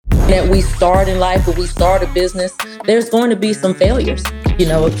that we start in life, when we start a business, there's going to be some failures.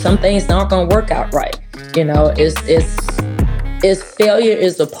 Some things aren't going to work out right. It's failure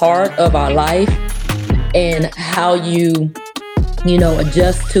is a part of our life, and how you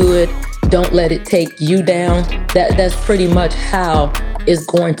adjust to it. Don't let it take you down. That's pretty much how it's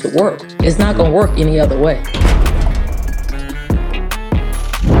going to work. It's not going to work any other way.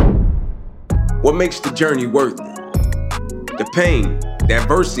 What makes the journey worth it? The pain, the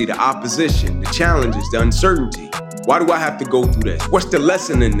adversity, the opposition, the challenges, the uncertainty. Why do I have to go through this? What's the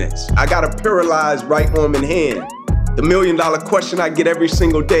lesson in this? I got a paralyzed right arm and hand. The $1 million question I get every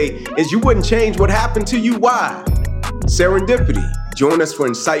single day is, you wouldn't change what happened to you, why? Serendipity. Join us for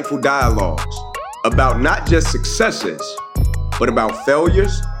insightful dialogues about not just successes, but about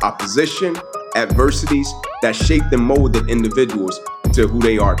failures, opposition, adversities that shaped and molded individuals to who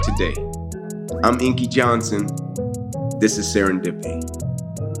they are today. I'm Inky Johnson. This is Serendipity.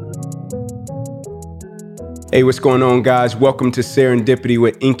 Hey, what's going on, guys? Welcome to Serendipity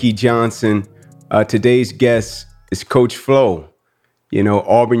with Inky Johnson. Today's guest is Coach Flo,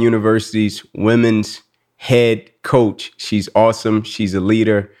 Auburn University's women's head coach. She's awesome. She's a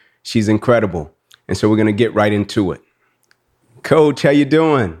leader. She's incredible. And so we're going to get right into it. Coach, how you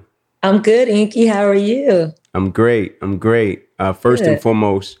doing? I'm good, Inky. How are you? I'm great. First and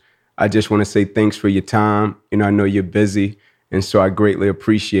foremost, I just want to say thanks for your time. I know you're busy, and so I greatly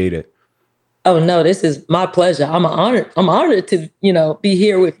appreciate it. Oh, no, this is my pleasure. I'm honored to, be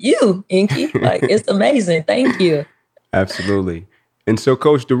here with you, Inky. Like, it's amazing. Thank you. Absolutely. And so,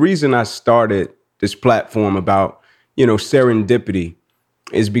 Coach, the reason I started this platform about, serendipity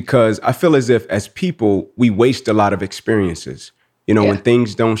is because I feel as if as people, we waste a lot of experiences. When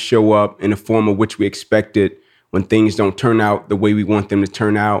things don't show up in the form of which we expected, when things don't turn out the way we want them to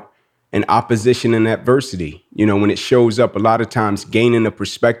turn out, and opposition and adversity, when it shows up, a lot of times gaining a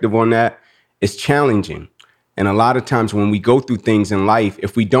perspective on that is challenging. And a lot of times when we go through things in life,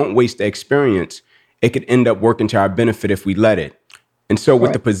 if we don't waste the experience, it could end up working to our benefit if we let it. And so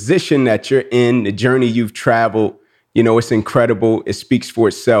with the position that you're in, the journey you've traveled, it's incredible. It speaks for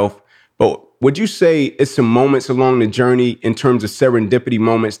itself. But would you say it's some moments along the journey in terms of serendipity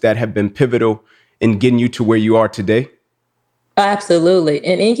moments that have been pivotal in getting you to where you are today? Absolutely.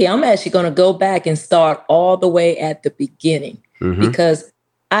 And Inky, I'm actually going to go back and start all the way at the beginning, because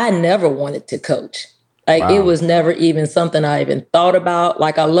I never wanted to coach. It was never even something I even thought about.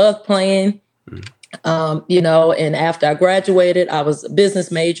 Like, I love playing, and after I graduated, I was a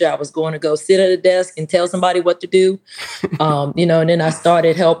business major. I was going to go sit at a desk and tell somebody what to do, and then I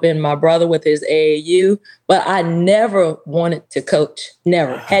started helping my brother with his AAU, but I never wanted to coach.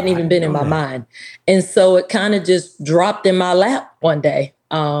 Never. Hadn't even been in my mind. And so it kind of just dropped in my lap one day.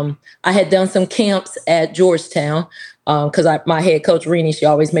 I had done some camps at Georgetown because my head coach, Renee, she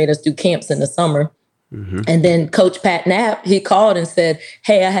always made us do camps in the summer. And then Coach Pat Knapp, he called and said,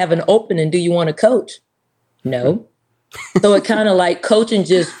 "Hey, I have an opening. Do you want to coach?" No. So it kind of like coaching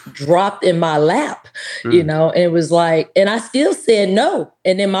just dropped in my lap, and it was like, and I still said no.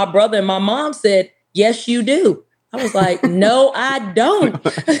 And then my brother and my mom said, "Yes, you do." I was like, "No, I don't."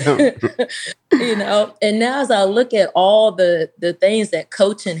 And now as I look at all the things that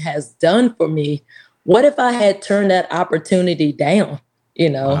coaching has done for me, what if I had turned that opportunity down?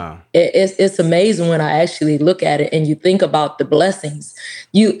 Wow. It's amazing when I actually look at it and you think about the blessings.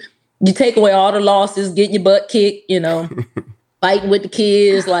 You take away all the losses, getting your butt kicked, fighting with the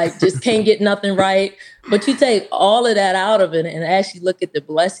kids, like just can't get nothing right. But you take all of that out of it and actually look at the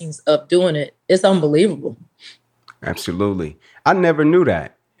blessings of doing it. It's unbelievable. Absolutely. I never knew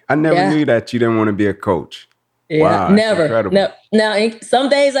that. I never knew that you didn't want to be a coach. Yeah, wow, never. Now, some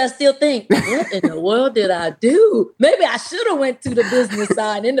days I still think, what in the world did I do? Maybe I should have went to the business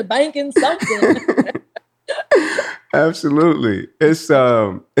side, into banking, something. Absolutely. It's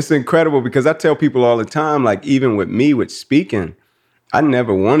incredible because I tell people all the time, like even with me, with speaking, I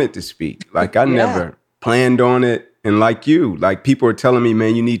never wanted to speak. Like I never planned on it. And like you, like people are telling me,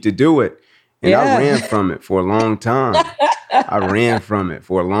 man, you need to do it. And I ran from it for a long time. That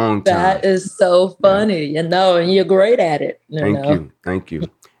is so funny, and you're great at it. Thank you.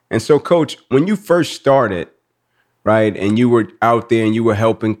 And so, Coach, when you first started, right, and you were out there and you were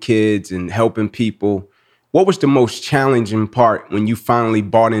helping kids and helping people, what was the most challenging part when you finally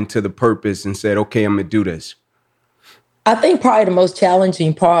bought into the purpose and said, okay, I'm going to do this? I think probably the most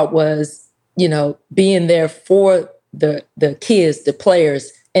challenging part was, being there for the kids, the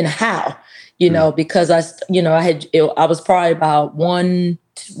players, and how. Because I was probably about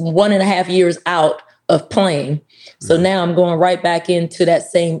 1.5 years out of playing. So now I'm going right back into that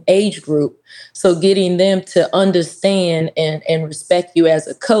same age group. So getting them to understand and respect you as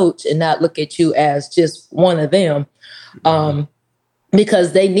a coach and not look at you as just one of them.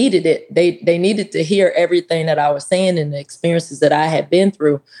 Because they needed it. They needed to hear everything that I was saying and the experiences that I had been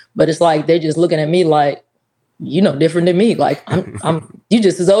through. But it's like, they're just looking at me like, different than me. Like you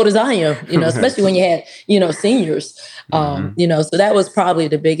just as old as I am, especially when you had, seniors, so that was probably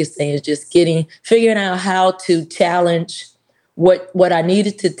the biggest thing, is just figuring out how to challenge what I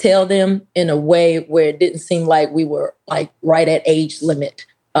needed to tell them in a way where it didn't seem like we were like right at age limit,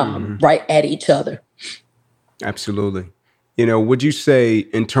 right at each other. Absolutely. Would you say,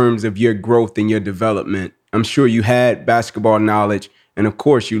 in terms of your growth and your development, I'm sure you had basketball knowledge and of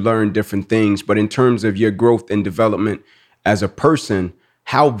course you learned different things, but in terms of your growth and development as a person,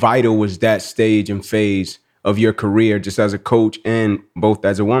 how vital was that stage and phase of your career just as a coach and both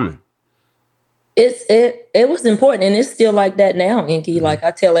as a woman? It was important, and it's still like that now, Inky. Mm-hmm. Like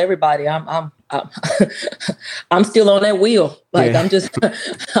I tell everybody, I'm still on that wheel. Like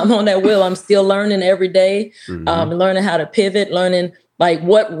I'm on that wheel. I'm still learning every day, learning how to pivot, learning like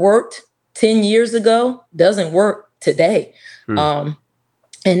what worked 10 years ago doesn't work today.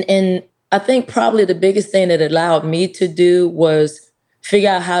 And I think probably the biggest thing that allowed me to do was figure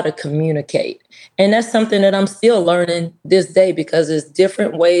out how to communicate. And that's something that I'm still learning this day, because it's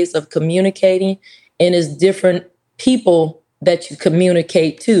different ways of communicating and it's different people that you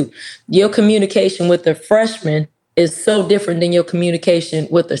communicate to. Your communication with a freshman is so different than your communication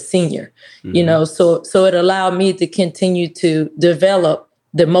with a senior, so it allowed me to continue to develop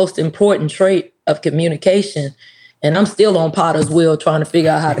the most important trait of communication. And I'm still on Potter's wheel trying to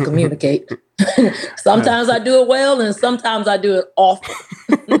figure out how to communicate. Sometimes I do it well and sometimes I do it awful.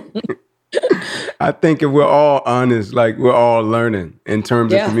 I think if we're all honest, like we're all learning in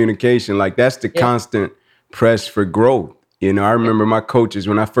terms of communication, like that's the constant press for growth. I remember my coaches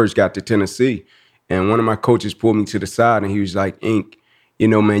when I first got to Tennessee, and one of my coaches pulled me to the side and he was like, Ink,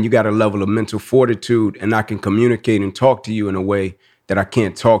 man, you got a level of mental fortitude and I can communicate and talk to you in a way that I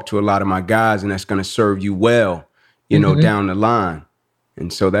can't talk to a lot of my guys, and that's going to serve you well, down the line.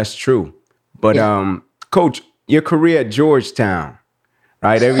 And so that's true. But Coach, your career at Georgetown,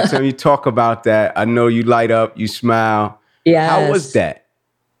 right? Every time you talk about that, I know you light up, you smile. Yes. How was that?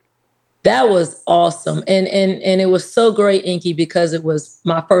 That was awesome. And it was so great, Inky, because it was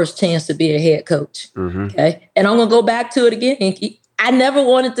my first chance to be a head coach. Okay. And I'm going to go back to it again, Inky. I never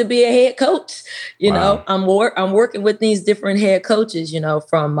wanted to be a head coach. I'm working with these different head coaches,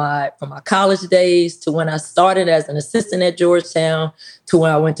 from my college days to when I started as an assistant at Georgetown to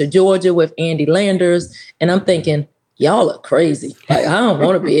when I went to Georgia with Andy Landers. And I'm thinking, y'all are crazy. Like, I don't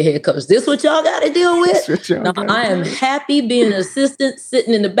want to be a head coach. This what y'all got to deal with? No, I am happy being an assistant,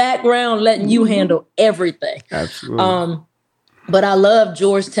 sitting in the background, letting you handle everything. Absolutely. But I love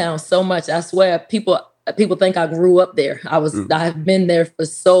Georgetown so much. I swear, people think I grew up there. I've been there for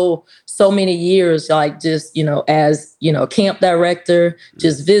so many years, like just, as, camp director,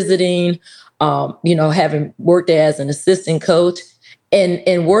 just visiting, having worked there as an assistant coach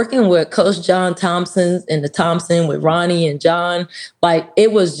and working with Coach John Thompson and the Thompson with Ronnie and John. Like,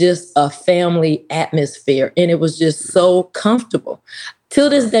 it was just a family atmosphere and it was just so comfortable. Till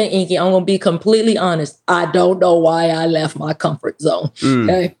this day, Inky, I'm going to be completely honest. I don't know why I left my comfort zone.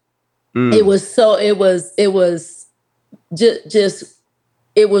 Okay. I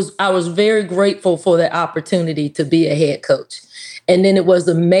was very grateful for the opportunity to be a head coach. And then it was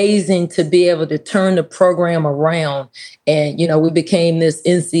amazing to be able to turn the program around. And, we became this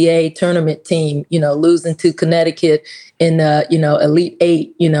NCAA tournament team, losing to Connecticut in the, Elite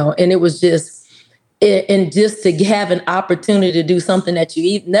Eight, and it was just, and just to have an opportunity to do something that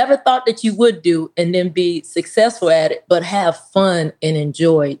you never thought that you would do and then be successful at it, but have fun and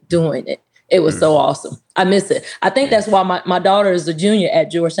enjoy doing it. It was so awesome. I miss it. I think that's why my daughter is a junior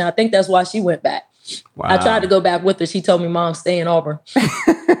at Georgetown. I think that's why she went back. Wow. I tried to go back with her. She told me, Mom, stay in Auburn.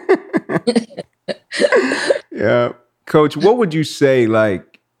 Yeah. Coach, what would you say,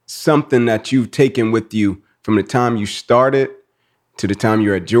 like, something that you've taken with you from the time you started to the time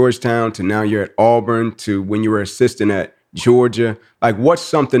you're at Georgetown, to now you're at Auburn, to when you were assistant at Georgia? Like, what's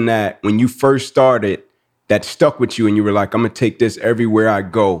something that when you first started that stuck with you and you were like, I'm going to take this everywhere I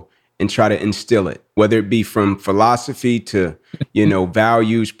go and try to instill it, whether it be from philosophy to,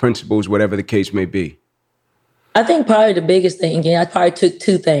 values, principles, whatever the case may be? I think probably the biggest thing, again, I probably took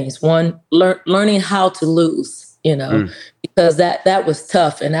two things. One, learning how to lose, because that was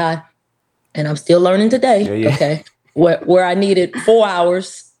tough. And I'm still learning today. Okay. Where I needed 4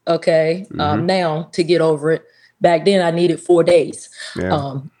 hours, now to get over it. Back then, I needed 4 days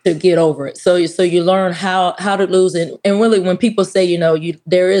to get over it. So you learn how to lose. And really, when people say,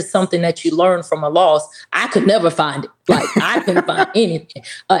 there is something that you learn from a loss, I could never find it. Like, I couldn't find anything.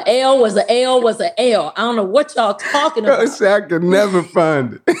 An L was an L was an L. I don't know what y'all talking about. I could never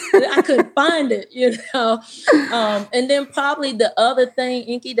find it. I couldn't find it, And then probably the other thing,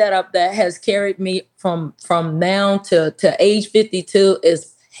 Inky, that has carried me from now to age 52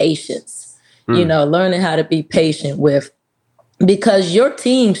 is patience. Learning how to be patient because your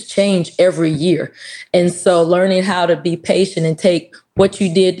teams change every year. And so learning how to be patient and take what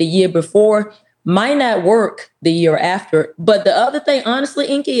you did the year before might not work the year after. But the other thing, honestly,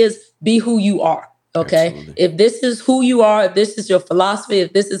 Inky, is be who you are. Okay. Absolutely. If this is who you are, if this is your philosophy,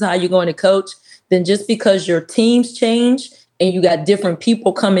 if this is how you're going to coach, then just because your teams change and you got different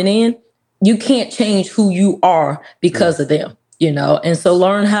people coming in, you can't change who you are because of them. And so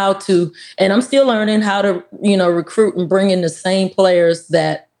learn how to, and I'm still learning how to, recruit and bring in the same players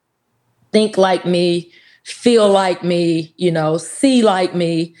that think like me, feel like me, see like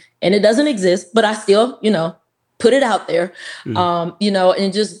me. And it doesn't exist, but I still, put it out there,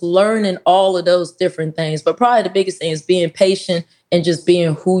 and just learning all of those different things. But probably the biggest thing is being patient and just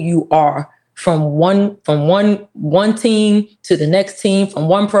being who you are from one team to the next team, from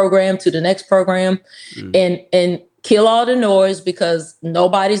one program to the next program, and kill all the noise, because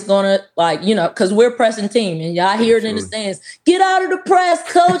nobody's gonna because we're a pressing team, and y'all hear it in the stands. Get out of the press,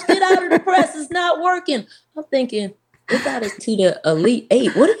 coach. Get out of the press. It's not working. I'm thinking, we got us to the Elite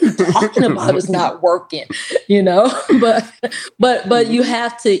Eight. What are you talking about? It's not working, But you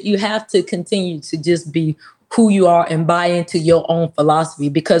have to continue to just be who you are and buy into your own philosophy.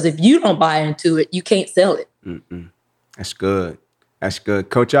 Because if you don't buy into it, you can't sell it. That's good. That's good,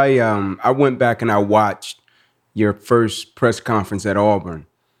 Coach. I went back and I watched your first press conference at Auburn,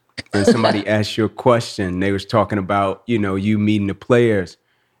 and somebody asked you a question. They was talking about, you meeting the players,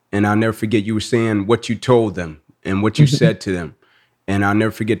 and I'll never forget you were saying what you told them and what you said to them. And I'll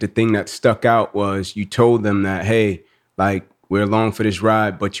never forget the thing that stuck out was you told them that, hey, like, we're along for this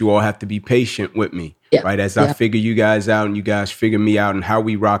ride, but you all have to be patient with me, right? As I figure you guys out and you guys figure me out and how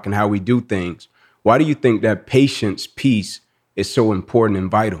we rock and how we do things. Why do you think that patience piece is so important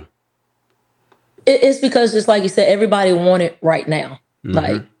and vital? It's because, just like you said, everybody want it right now.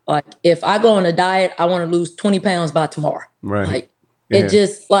 Like if I go on a diet, I want to lose 20 pounds by tomorrow. Right. It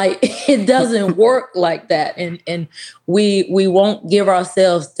just it doesn't work like that. And we won't give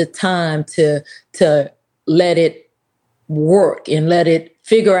ourselves the time to let it work and let it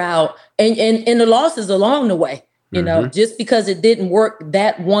figure out. And the losses along the way, just because it didn't work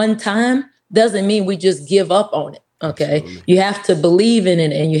that one time doesn't mean we just give up on it. Okay. Absolutely. You have to believe in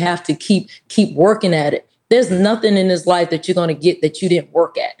it, and you have to keep working at it. There's nothing in this life that you're going to get that you didn't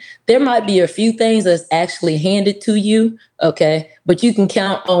work at. There might be a few things that's actually handed to you. Okay. But you can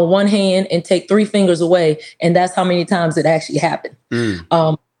count on one hand and take 3 fingers away. And that's how many times it actually happened.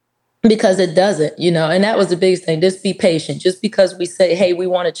 Because it doesn't, and that was the biggest thing. Just be patient. Just because we say, hey, we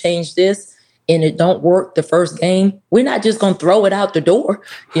want to change this and it don't work the first game, we're not just going to throw it out the door,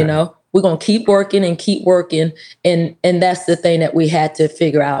 We're going to keep working. And that's the thing that we had to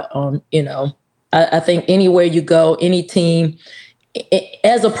figure out on, I think anywhere you go, any team,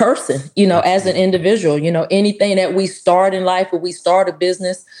 as a person, as an individual, anything that we start in life, when we start a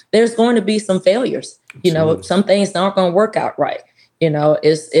business, there's going to be some failures. Absolutely. Some things aren't going to work out right.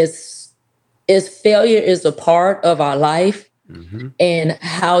 It's failure is a part of our life, and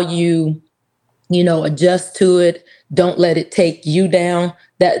how you adjust to it. Don't let it take you down.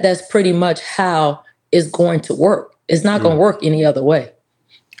 That's pretty much how it's going to work. It's not going to work any other way.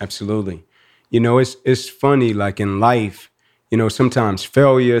 Absolutely. It's funny, like in life, sometimes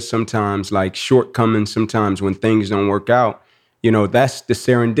failure, sometimes like shortcomings, sometimes when things don't work out, that's the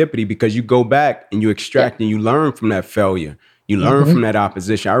serendipity, because you go back and you extract and you learn from that failure. You learn from that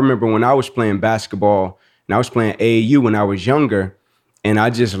opposition. I remember when I was playing basketball and I was playing AAU when I was younger, and I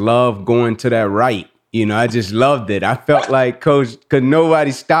just loved going to that right. I just loved it. I felt like, coach, could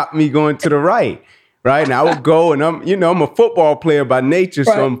nobody stop me going to the right? Right. And I would go, and I'm a football player by nature,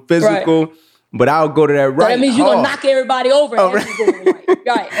 so I'm physical, but I'll go to that right. So that means you're going to knock everybody over. And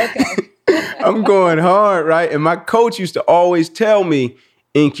right. Okay. I'm going hard. Right. And my coach used to always tell me,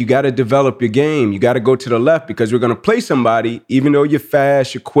 Ink, you got to develop your game. You got to go to the left, because we're going to play somebody, even though you're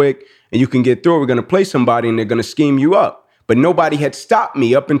fast, you're quick, and you can get through. We're going to play somebody and they're going to scheme you up. But nobody had stopped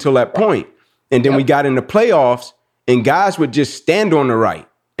me up until that point. And then we got in the playoffs, and guys would just stand on the right,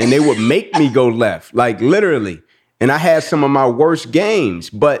 and they would make me go left, like literally. And I had some of my worst games.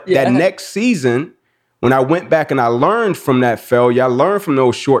 But that next season, when I went back and I learned from that failure, I learned from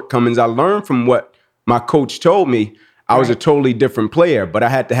those shortcomings, I learned from what my coach told me, I was a totally different player, but I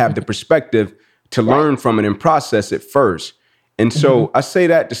had to have the perspective to learn from it and process it first. And so I say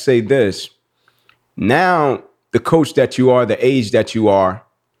that to say this. Now, the coach that you are, the age that you are,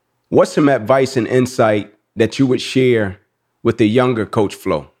 what's some advice and insight that you would share with the younger Coach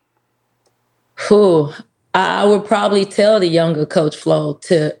Flo? I would probably tell the younger Coach Flo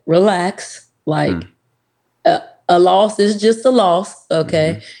to relax. Like, a loss is just a loss,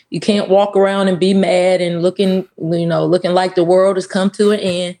 okay? You can't walk around and be mad and looking like the world has come to an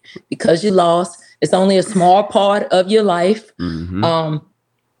end because you lost. It's only a small part of your life.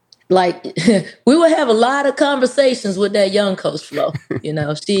 Like we would have a lot of conversations with that young Coach Flo. You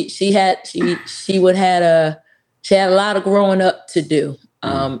know, she had a lot of growing up to do,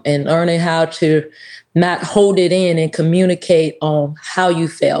 and learning how to not hold it in and communicate on how you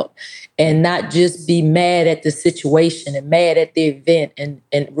felt, and not just be mad at the situation and mad at the event, and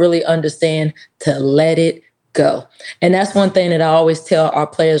really understand to let it go. And that's one thing that I always tell our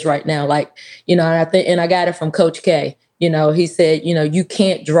players right now. Like, you know, and I got it from Coach K. You know, he said, you know, you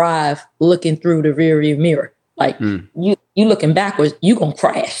can't drive looking through the rearview mirror. Like you looking backwards, you gonna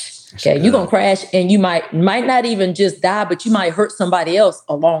crash. Okay, you're gonna crash, and you might not even just die, but you might hurt somebody else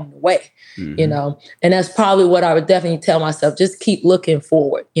along the way. You know, and that's probably what I would definitely tell myself. Just keep looking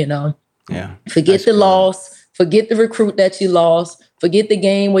forward. You know, forget the loss, forget the recruit that you lost, forget the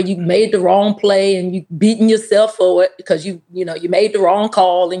game where you made the wrong play and you beating yourself for it because you made the wrong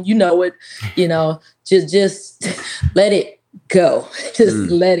call and you know it. You know, just let it go. Just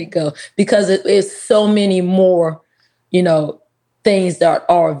let it go, because it's so many more, you know, things that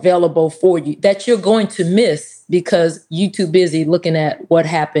are available for you that you're going to miss because you're too busy looking at what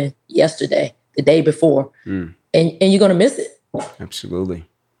happened yesterday, the day before, and you're going to miss it. Absolutely.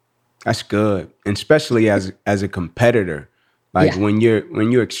 That's good. And especially as a competitor, like when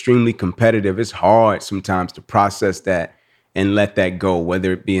you're extremely competitive, it's hard sometimes to process that and let that go,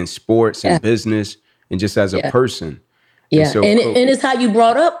 whether it be in sports and business and just as a person. Yeah. And it's how you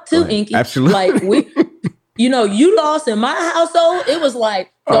brought up too, Inky. Absolutely. Like you know, you lost in my household. It was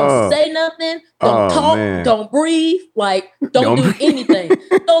like, don't say nothing, don't talk, don't breathe, like don't do anything.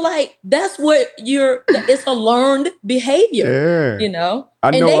 So like, that's what it's a learned behavior, you know?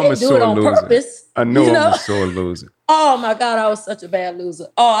 I know I'm a sore loser. Purpose, I know I'm a sore loser. Oh my God, I was such a bad loser.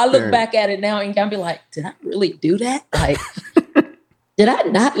 Oh, I look back at it now and can be like, did I really do that? Like, did I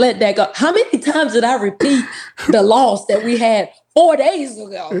not let that go? How many times did I repeat the loss that we had 4 days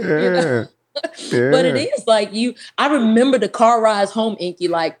ago? You know? But it is like I remember the car rides home, Inky,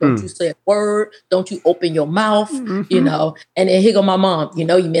 like, don't you say a word, don't you open your mouth, you know, and then here go my mom, you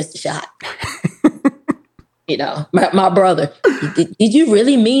know, you missed a shot. You know, my brother, did you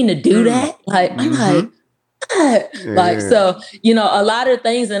really mean to do that? Like, I'm like, like, so, you know, a lot of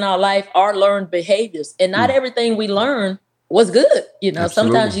things in our life are learned behaviors, and not everything we learn was good. You know,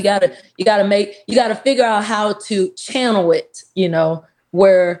 sometimes you gotta figure out how to channel it, you know,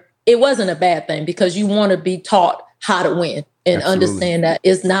 where it wasn't a bad thing, because you want to be taught how to win and understand that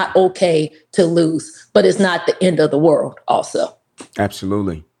it's not okay to lose, but it's not the end of the world also.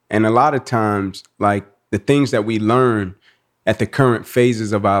 Absolutely. And a lot of times, like, the things that we learn at the current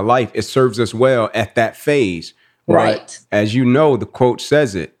phases of our life, it serves us well at that phase. Right. But as you know, the quote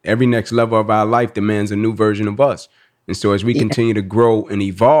says it, every next level of our life demands a new version of us. And so as we continue to grow and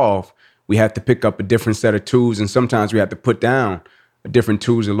evolve, we have to pick up a different set of tools. And sometimes we have to put down different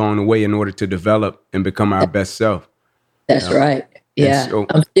tools along the way in order to develop and become our best self. That's right. Yeah. So,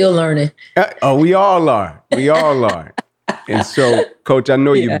 I'm still learning. We all are. We all are. And so, Coach, I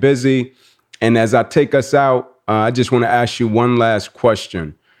know you're busy. And as I take us out, I just want to ask you one last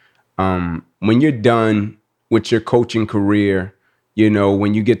question. When you're done with your coaching career, you know,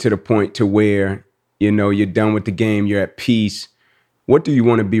 when you get to the point to where, you know, you're done with the game, you're at peace, what do you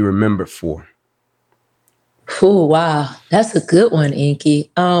want to be remembered for? Oh, wow. That's a good one,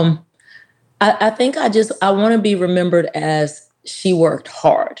 Inky. I think I want to be remembered as she worked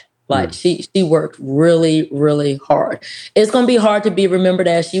hard. Like she worked really, really hard. It's going to be hard to be remembered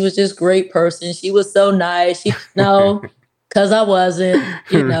as she was just a great person. She was so nice. Because I wasn't,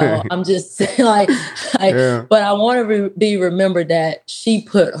 you know, I'm just like but I want to be remembered that she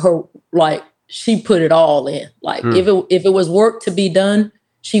put it all in. Like if it was work to be done,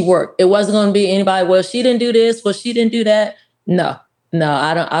 she worked. It wasn't going to be anybody, well, she didn't do this, well, she didn't do that. No,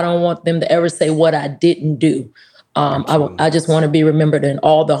 I don't want them to ever say what I didn't do. I just want to be remembered in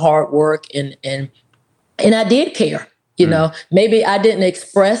all the hard work and I did care, you know. Maybe I didn't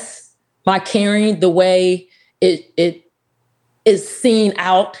express my caring the way it is seen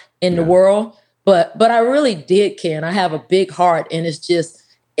out in the world, but I really did care, and I have a big heart, and it's just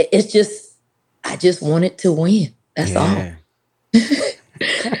I just wanted to win. That's all.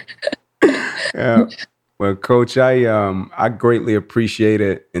 Yeah. Well, Coach, I greatly appreciate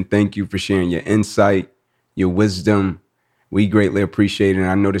it, and thank you for sharing your insight, your wisdom. We greatly appreciate it, and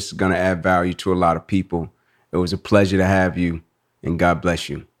I know this is going to add value to a lot of people. It was a pleasure to have you, and God bless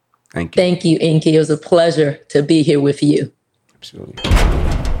you. Thank you. Thank you, Inky. It was a pleasure to be here with you. Absolutely.